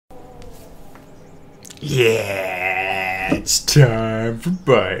Yeah, it's time for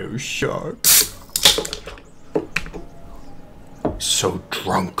Bioshock. So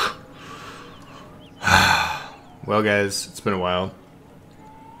drunk. Well, guys, it's been a while.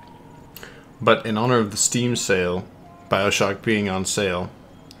 But in honor of the Steam sale, Bioshock being on sale,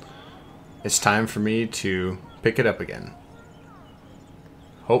 it's time for me to pick it up again.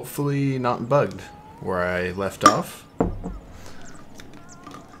 Hopefully not bugged where I left off.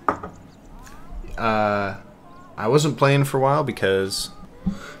 I wasn't playing for a while because,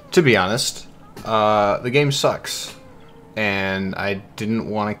 to be honest, the game sucks. And I didn't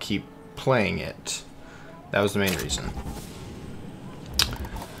want to keep playing it. That was the main reason.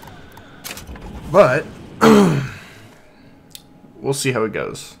 But we'll see how it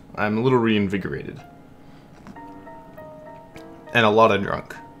goes. I'm a little reinvigorated. And a lot of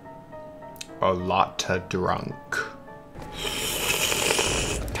drunk. A lot of drunk.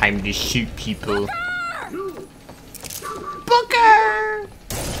 Time to shoot people. Booker!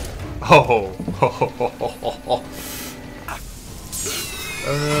 Oh, ho, ho, ho, ho, ho, ho.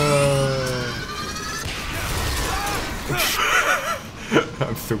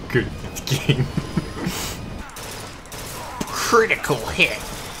 I'm so good at this game. Critical hit.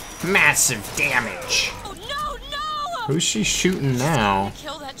 Massive damage. Oh, no! Who's she shooting now?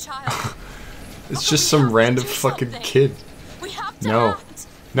 Kill that child. It's just some random fucking kid. We have to No. act.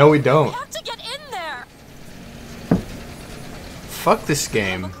 No, we We don't. have to get in there. Fuck this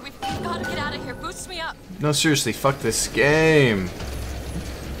game. Look, we've got to get out of here. Boost me up. No, seriously, fuck this game.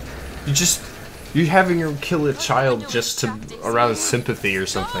 You're having her kill a child just to arouse sympathy or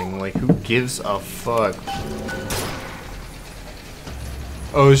something. Like, who gives a fuck?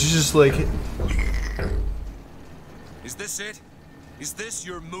 Oh, she's just like... Is this it? Is this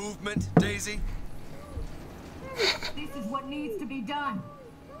your movement, Daisy? This is what needs to be done.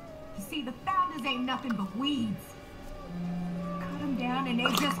 You see, the founders ain't nothing but weeds. Cut them down and they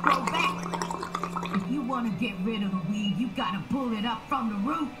just grow back. If you want to get rid of the weed, you gotta pull it up from the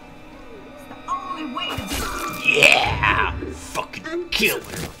root. It's the only way to do it. Yeah! Fucking kill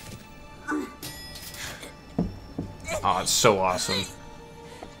her. Oh, it's so awesome.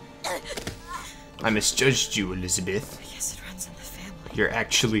 I misjudged you, Elizabeth. I guess it runs in the family. You're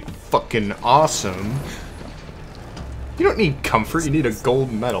actually fucking awesome. You don't need comfort, you need a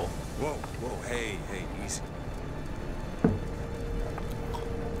gold medal. Whoa, hey, easy.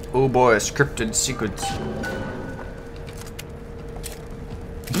 Oh boy, scripted secrets.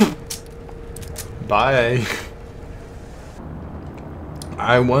 Bye.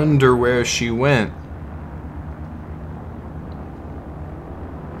 I wonder where she went.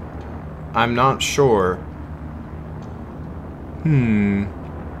 I'm not sure.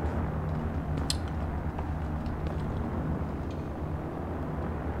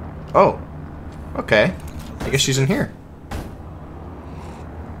 Oh. Okay. I guess she's in here.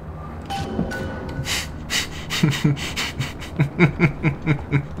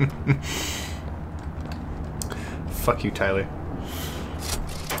 Fuck you, Tyler.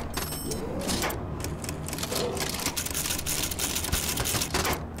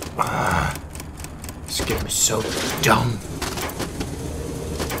 This game is so dumb.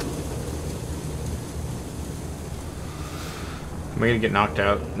 Am I gonna get knocked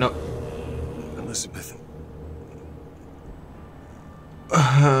out? No. Elizabeth.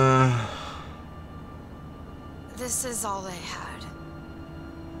 This is all they had.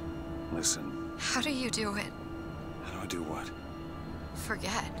 Listen, How do you do it? how do I do what?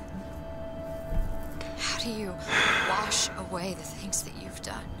 Forget. How do you wash away the things that you've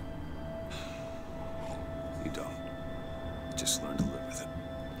done? You don't. You just learn to live with it.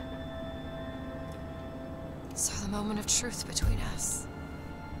 So the moment of truth between us.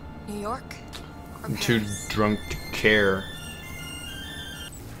 New York or I'm too Paris? drunk to care.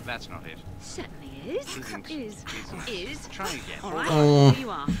 That's not it. Certainly is. Is. Try again. All right, Oh. here you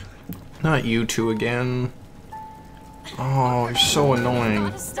are. Not you two again. Oh, you're so annoying.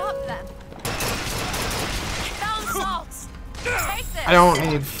 Gotta stop them. Found salts. Take this. I don't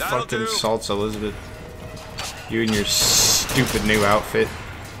need fucking salts, Elizabeth. You and your stupid new outfit.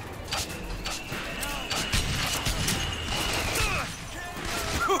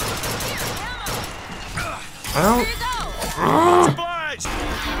 I don't... Obliged!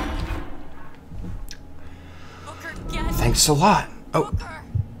 Booker, get Thanks a lot. Oh, Booker.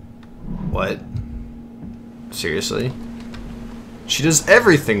 what? Seriously? She does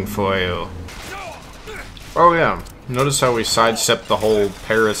everything for you. Oh yeah. Notice how we sidestepped the whole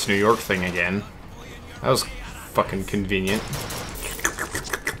Paris, New York thing again. That was fucking convenient.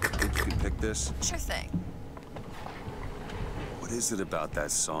 You pick this? Sure thing. What is it about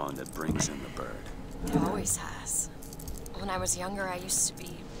that song that brings in the bird? It always has. When I was younger, I used to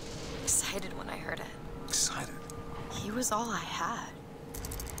be excited when I heard it. Excited? He was all I had.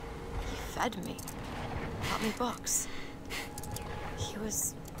 He fed me, bought me books. He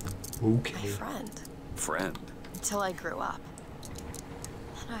was my friend. Friend? Until I grew up.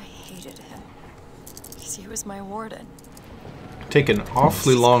 Then I hated him. Because he was my warden. Taken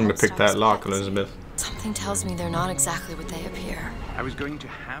awfully long to pick that lock, Elizabeth. Something tells me they're not exactly what they appear. I was going to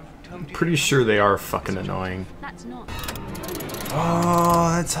have told you. Pretty sure they are fucking annoying. That's not.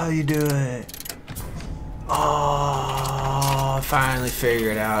 Oh, that's how you do it. Oh, I finally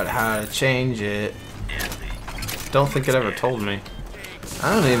figured out how to change it. Don't think it ever told me.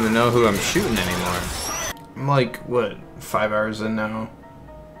 I don't even know who I'm shooting anymore. I'm like, what, 5 hours in now?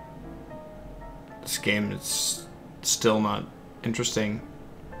 This game is still not interesting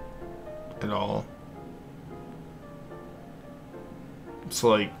at all. It's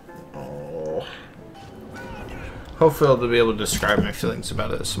like, oh. Hopefully I'll be able to describe my feelings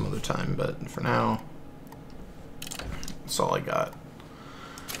about it some other time, but for now, that's all I got.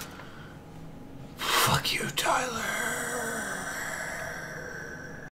 Fuck you, Tyler.